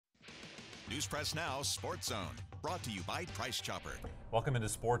News Press Now Sports Zone, brought to you by Price Chopper. Welcome into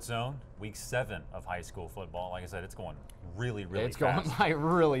Sports Zone, week 7 of high school football. Like I said, it's going really fast. It's going by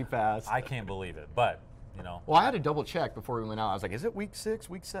really fast. I can't believe it, but, you know. Well, I had to double check before we went out. I was like, is it week 6,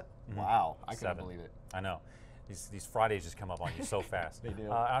 week 7? Wow, I couldn't believe it. I know. These Fridays just come up on you so fast. They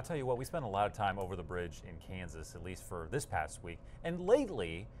do. I'll tell you what, we spent a lot of time over the bridge in Kansas, at least for this past week. And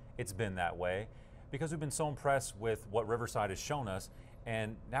lately, it's been that way because we've been so impressed with what Riverside has shown us.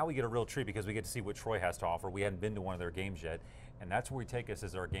 And now we get a real treat because we get to see what Troy has to offer. We hadn't been to one of their games yet. And that's where we take us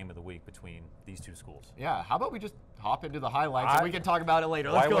as our game of the week between these two schools. Yeah, how about we just hop into the highlights and we can talk about it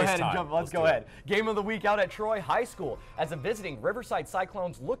later. Let's go ahead and jump. Let's go ahead. Game of the week out at Troy High School as the visiting Riverside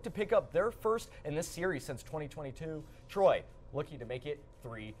Cyclones look to pick up their first in this series since 2022. Troy looking to make it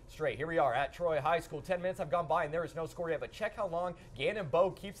 3 straight. Here we are at Troy High School. 10 minutes have gone by and there is no score yet, but check how long Gannon Bowe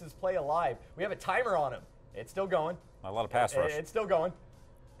keeps his play alive. We have a timer on him. It's still going. A lot of pass rush. It's still going.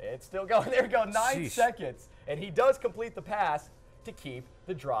 It's still going. There we go. 9 seconds. And he does complete the pass to keep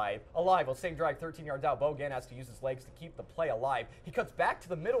the drive alive. Well, same drive 13 yards out. Bowe again has to use his legs to keep the play alive. He cuts back to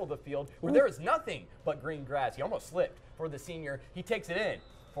the middle of the field where there is nothing but green grass. He almost slipped for the senior. He takes it in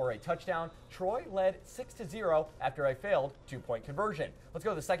for a touchdown. Troy led 6-0 after a failed 2-point conversion. Let's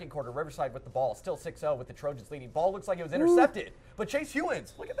go to the second quarter. Riverside with the ball. Still 6-0 with the Trojans leading. Ball looks like it was intercepted. But Chase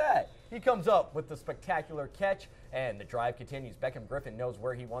Hewins, look at that. He comes up with the spectacular catch, and the drive continues. Beckham Griffin knows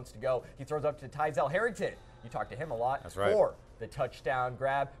where he wants to go. He throws up to Tyzel Harrington. You talk to him a lot. That's right. For the touchdown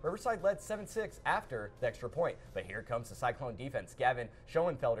grab. Riverside led 7-6 after the extra point. But here comes the Cyclone defense. Gavin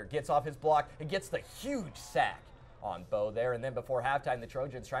Schoenfelder gets off his block and gets the huge sack on Bowe there. And then before halftime, the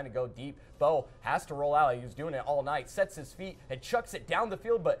Trojans trying to go deep. Bowe has to roll out. He was doing it all night. Sets his feet and chucks it down the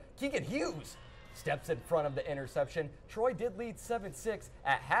field. But Keegan Hughes steps in front of the interception. Troy did lead 7-6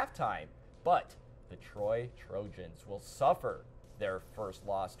 at halftime. But the Troy Trojans will suffer their first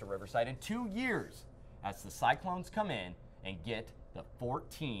loss to Riverside in 2 years as the Cyclones come in and get the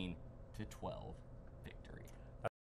 14-12